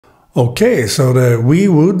Okay, so the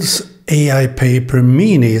Viwoods AIPaper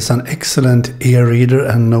Mini is an excellent e-reader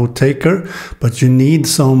and note taker, but you need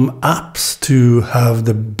some apps to have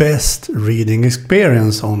the best reading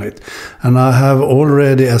experience on it. And I have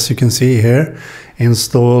already, as you can see here,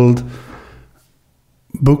 installed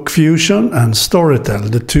Book Fusion and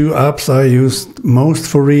Storytel, the two apps I use most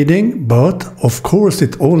for reading, but of course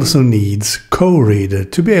it also needs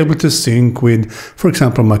KOReader to be able to sync with, for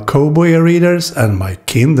example, my Kobo e-readers and my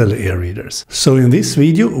Kindle e-readers. So in this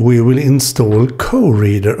video we will install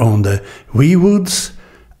KOReader on the Viwoods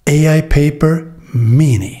AIPaper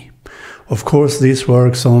Mini. Of course this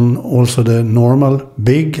works on also the normal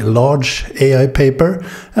big, large AIPaper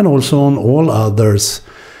and also on all others,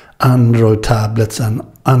 Android tablets and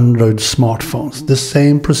Android smartphones. The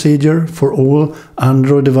same procedure for all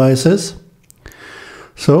Android devices.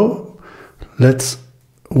 So let's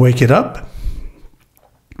wake it up.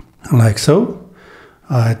 Like so.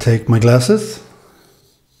 I take my glasses.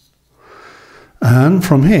 And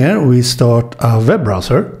from here we start a web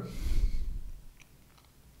browser.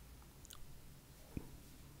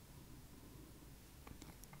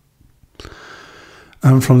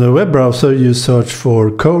 And from the web browser you search for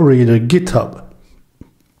KOReader GitHub.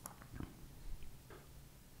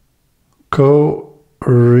 KOReader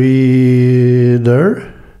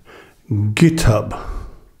GitHub.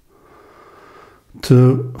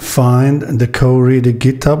 To find the KOReader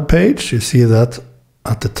GitHub page, you see that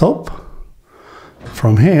at the top.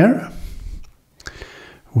 From here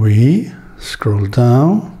we scroll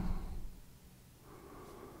down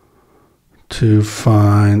to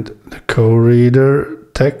find the KOReader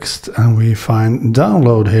text and we find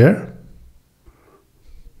download here.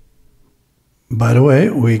 By the way,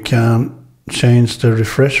 we can change the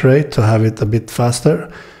refresh rate to have it a bit faster.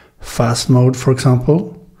 Fast mode, for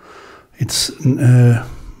example. It's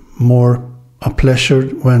more a pleasure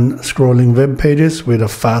when scrolling web pages with a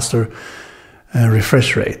faster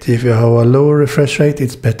refresh rate. If you have a lower refresh rate,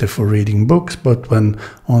 it's better for reading books, but when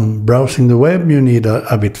on browsing the web, you need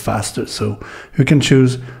a bit faster. So you can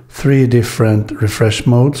choose 3 different refresh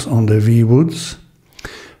modes on the Viwoods.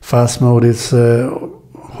 Fast mode is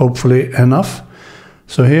hopefully enough.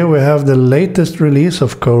 So here we have the latest release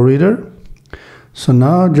of KOReader. So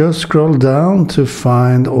now just scroll down to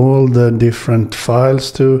find all the different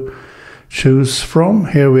files to choose from.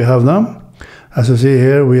 Here we have them. As you see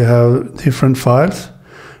here, we have different files.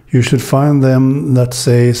 You should find them that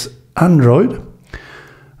says Android.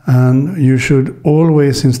 And you should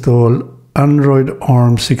always install Android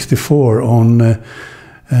ARM64 on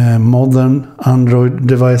modern Android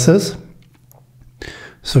devices.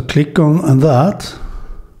 So click on that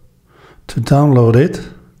to download it.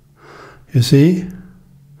 You see,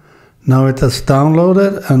 now it has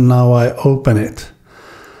downloaded and now I open it.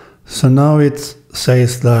 So now it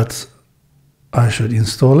says that I should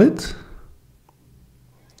install it.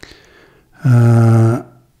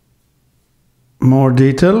 More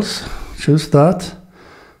details, choose that.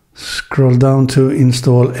 Scroll down to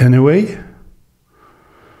install anyway.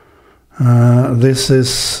 This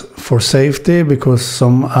is for safety because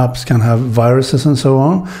some apps can have viruses and so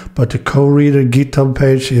on, but the KOReader GitHub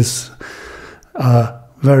page is a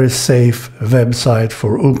very safe website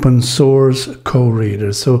for open source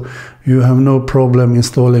KOReader. So you have no problem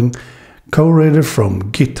installing KOReader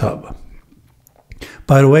from GitHub.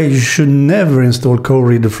 By the way, you should never install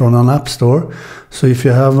KOReader from an app store. So if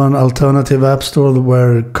you have an alternative app store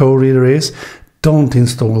where KOReader is, don't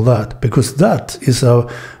install that, because that is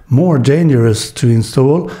more dangerous to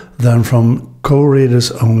install than from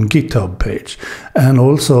KOReader's own GitHub page. And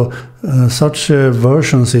also such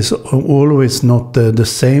versions is always not the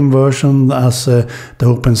same version as the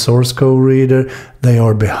open source KOReader. They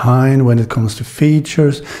are behind when it comes to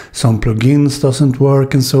features. Some plugins doesn't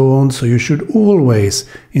work and so on. So you should always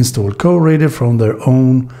install KOReader from their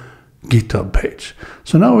own GitHub page.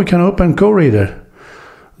 So now we can open KOReader.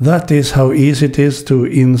 That is how easy it is to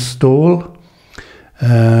install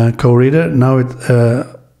KOReader. Now it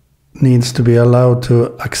needs to be allowed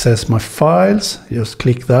to access my files. Just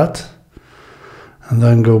click that and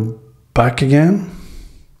then go back again.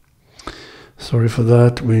 Sorry for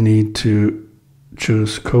that. We need to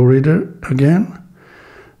choose KOReader again.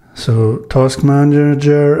 So Task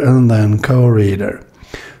Manager and then KOReader.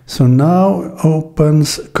 So now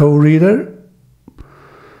opens KOReader.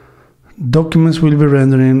 Documents will be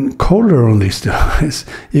rendered in color on this device.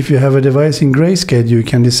 If you have a device in grayscale, you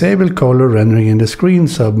can disable color rendering in the screen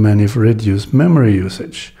submenu for reduced memory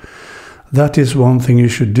usage. That is one thing you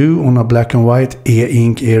should do on a black and white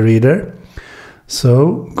e-ink e-reader.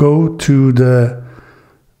 So go to the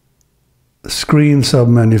screen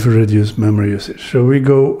submenu for reduced memory usage. So we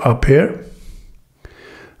go up here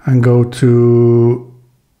and go to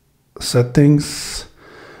settings,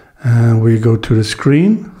 and we go to the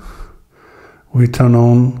screen. We turn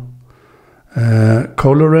on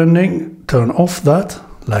color rendering, turn off that,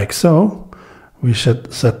 like so. We set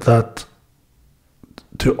that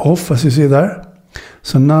to off, as you see there.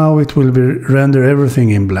 So now it will be render everything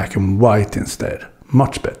in black and white instead.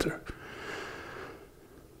 Much better.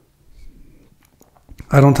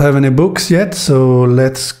 I don't have any books yet, so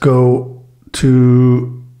let's go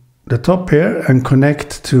to the top here and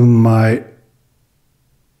connect to my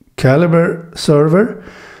KOReader server.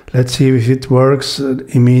 Let's see if it works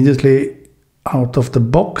immediately out of the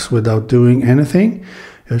box without doing anything.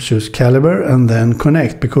 You choose KOReader and then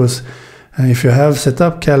connect, because if you have set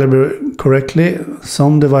up KOReader correctly,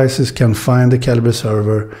 some devices can find the KOReader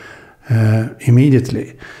server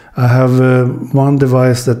immediately. I have one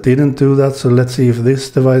device that didn't do that, so let's see if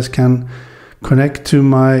this device can connect to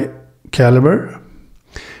my KOReader.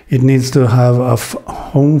 It needs to have a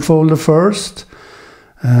home folder first,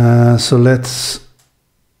 so let's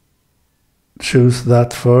choose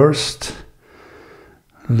that first.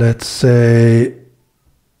 Let's say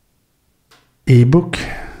ebook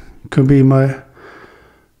could be my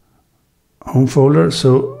home folder,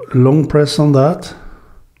 so long press on that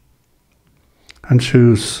and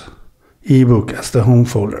choose ebook as the home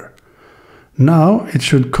folder. Now it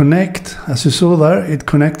should connect, as you saw there, it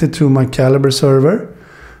connected to my KOReader server.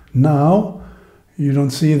 Now you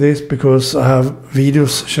don't see this because I have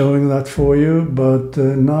videos showing that for you, but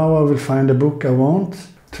now I will find a book I want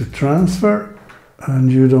to transfer,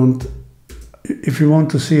 and you don't, if you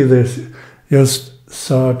want to see this, just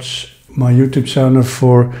search my YouTube channel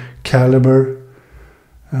for KOReader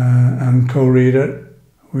and KOReader.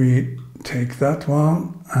 We take that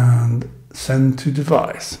one and send to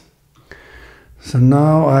device. So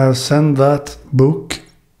now I have sent that book,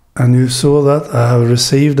 and you saw that I have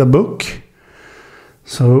received a book.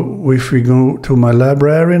 So if we go to my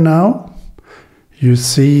library now, you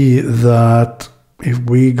see that if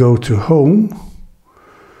we go to home,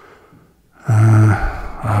 I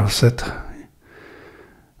have set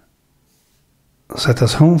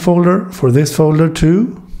as home folder for this folder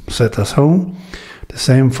too, set as home, the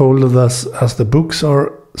same folder as the books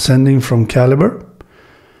are sending from KOReader.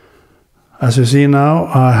 As you see now,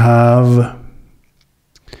 I have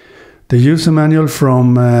the user manual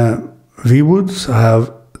from Viwoods. I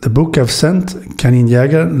have the book I've sent,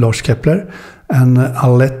 Kaninjägaren, Lars Kepler, and a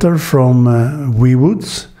letter from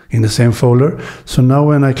Viwoods in the same folder. So now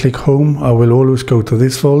when I click home, I will always go to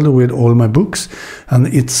this folder with all my books, and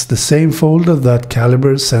it's the same folder that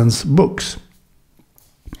KOReader sends books.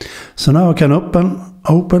 So now I can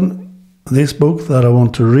open this book that I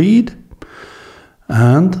want to read,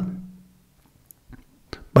 and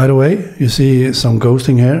by the way, you see some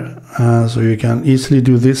ghosting here, so you can easily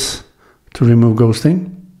do this to remove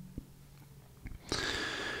ghosting.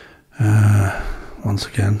 Once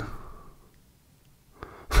again,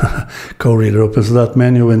 KOReader opens that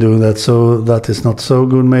menu when doing that, so that is not so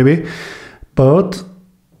good maybe. But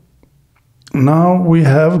now we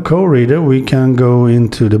have KOReader, we can go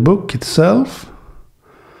into the book itself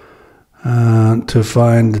and to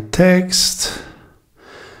find the text,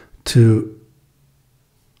 to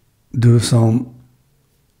do some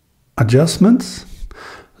adjustments.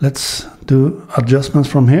 Let's do adjustments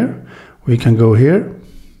from here. We can go here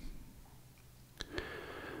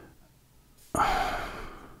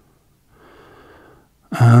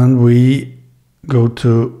and we go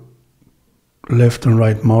to left and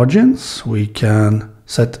right margins. We can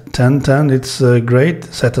set 1010, it's great,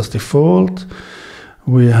 set as default.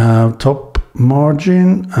 We have top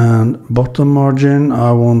margin and bottom margin.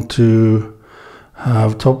 I want to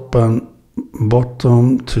have top and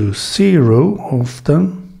bottom to 0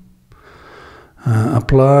 often.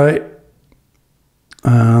 Apply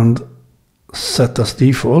and set as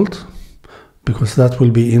default, because that will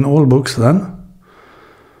be in all books then.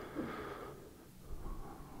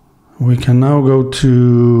 We can now go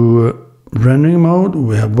to rendering mode.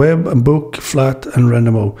 We have web, book, flat, and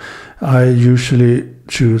render mode. I usually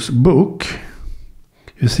choose book.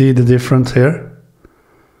 You see the difference here?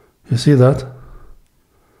 You see that?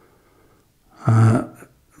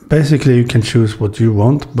 Basically you can choose what you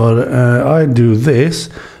want, but I do this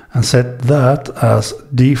and set that as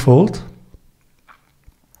default.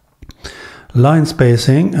 Line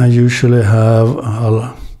spacing, I usually have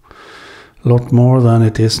a lot more than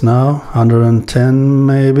it is now, 110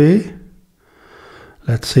 maybe.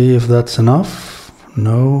 Let's see if that's enough.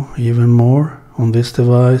 No, even more on this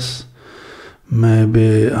device.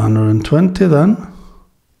 Maybe 120 then.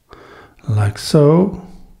 like so.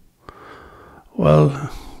 Well,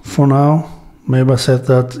 for now, maybe I set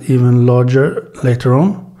that even larger later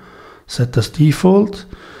on. Set as default.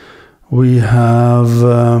 We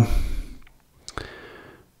have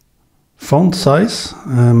font size.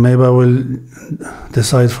 Maybe I will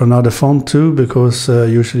decide for another font too, because I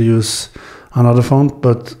usually use another font,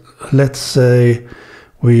 but let's say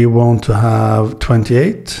we want to have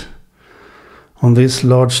 28 on this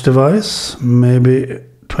large device. Maybe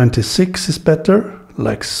 26 is better,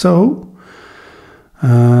 like so.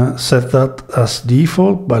 Set that as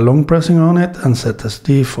default by long pressing on it and set as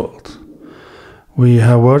default. We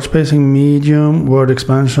have word spacing medium, word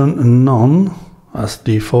expansion none as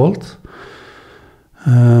default.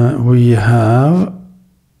 We have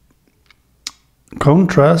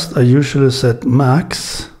contrast. I usually set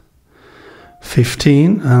max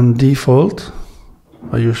 15 and default.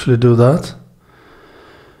 I usually do that.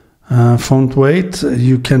 Font weight,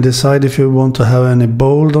 you can decide if you want to have any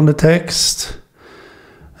bold on the text.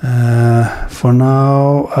 For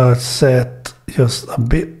now I set just a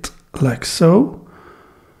bit like so.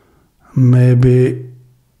 Maybe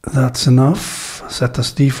that's enough. Set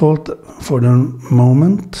as default for the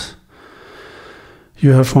moment.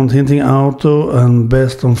 You have font hinting auto and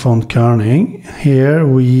best on font kerning. Here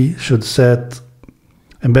we should set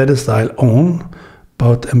embedded style on,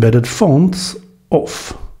 but embedded fonts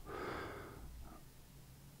off.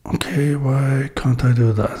 Okay, why can't I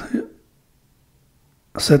do that?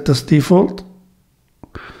 Set as default.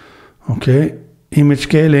 Okay, image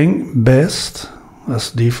scaling best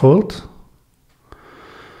as default.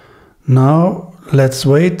 Now let's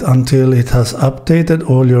wait until it has updated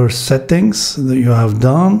all your settings that you have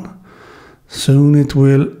done. Soon it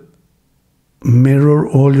will mirror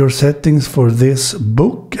all your settings for this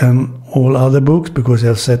book and all other books, because you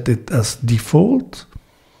have set it as default.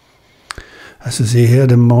 As you see here,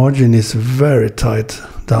 the margin is very tight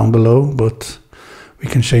down below, but we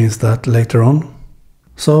can change that later on.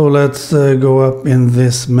 So let's go up in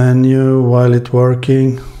this menu while it's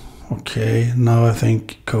working. Okay, now I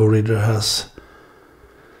think KOReader has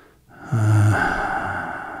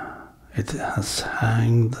it has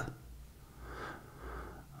hanged.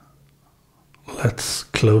 Let's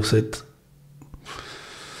close it.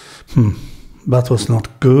 That was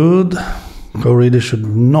not good. KOReader should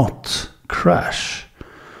not crash.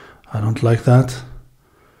 I don't like that.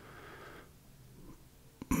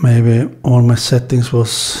 Maybe all my settings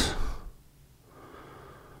was...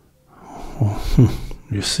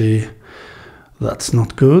 you see, that's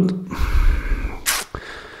not good.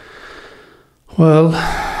 Well,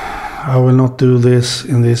 I will not do this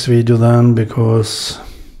in this video then, because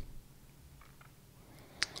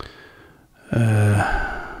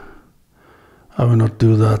I will not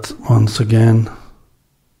do that once again.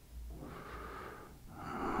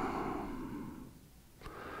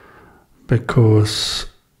 Because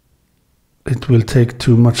it will take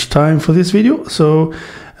too much time for this video. So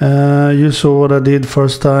you saw what I did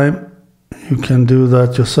first time. You can do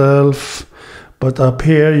that yourself. But up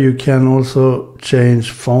here you can also change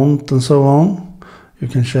font and so on. You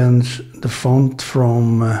can change the font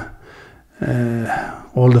from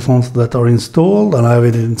all the fonts that are installed, and I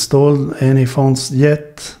haven't installed any fonts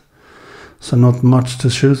yet. So not much to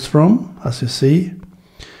choose from, as you see.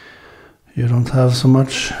 You don't have so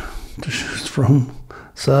much to choose from,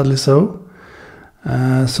 sadly so.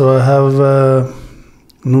 So I have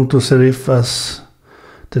Noto Serif as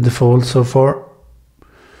the default so far.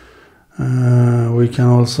 We can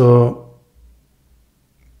also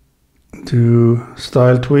do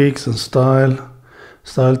style tweaks and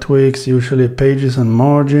style tweaks, usually pages and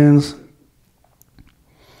margins.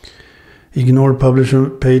 Ignore publisher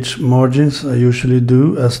page margins, I usually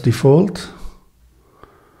do as default.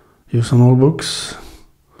 Use on all books.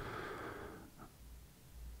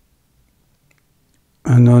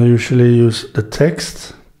 And I usually use the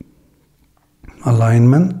text,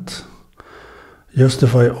 alignment,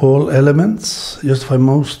 justify all elements, justify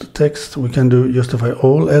most text. We can do justify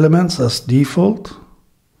all elements as default.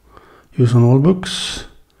 Use on all books.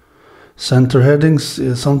 Center headings,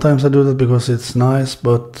 sometimes I do that because it's nice,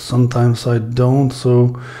 but sometimes I don't.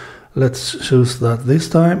 So let's choose that this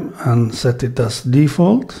time and set it as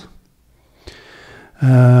default.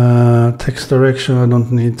 Text direction I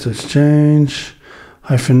don't need to change.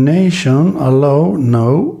 Hyphenation, allow,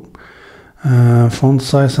 no. Font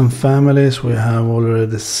size and families we have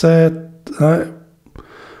already set.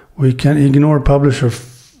 We can ignore publisher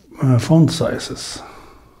font sizes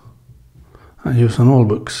and use on all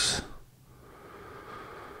books.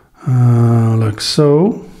 Like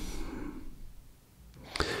so.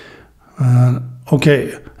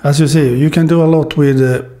 Okay, as you see, you can do a lot with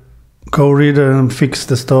KOReader and fix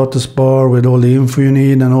the status bar with all the info you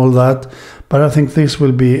need and all that. But I think this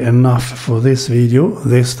will be enough for this video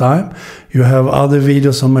this time. You have other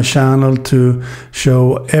videos on my channel to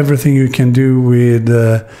show everything you can do with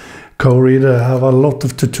KOReader. I have a lot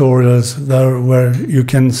of tutorials there where you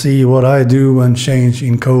can see what I do and change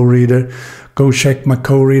in KOReader. Go check my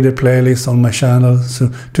KOReader playlist on my channel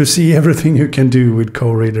to see everything you can do with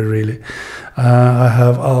KOReader, really. I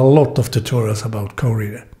have a lot of tutorials about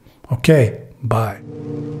KOReader. Okay, bye.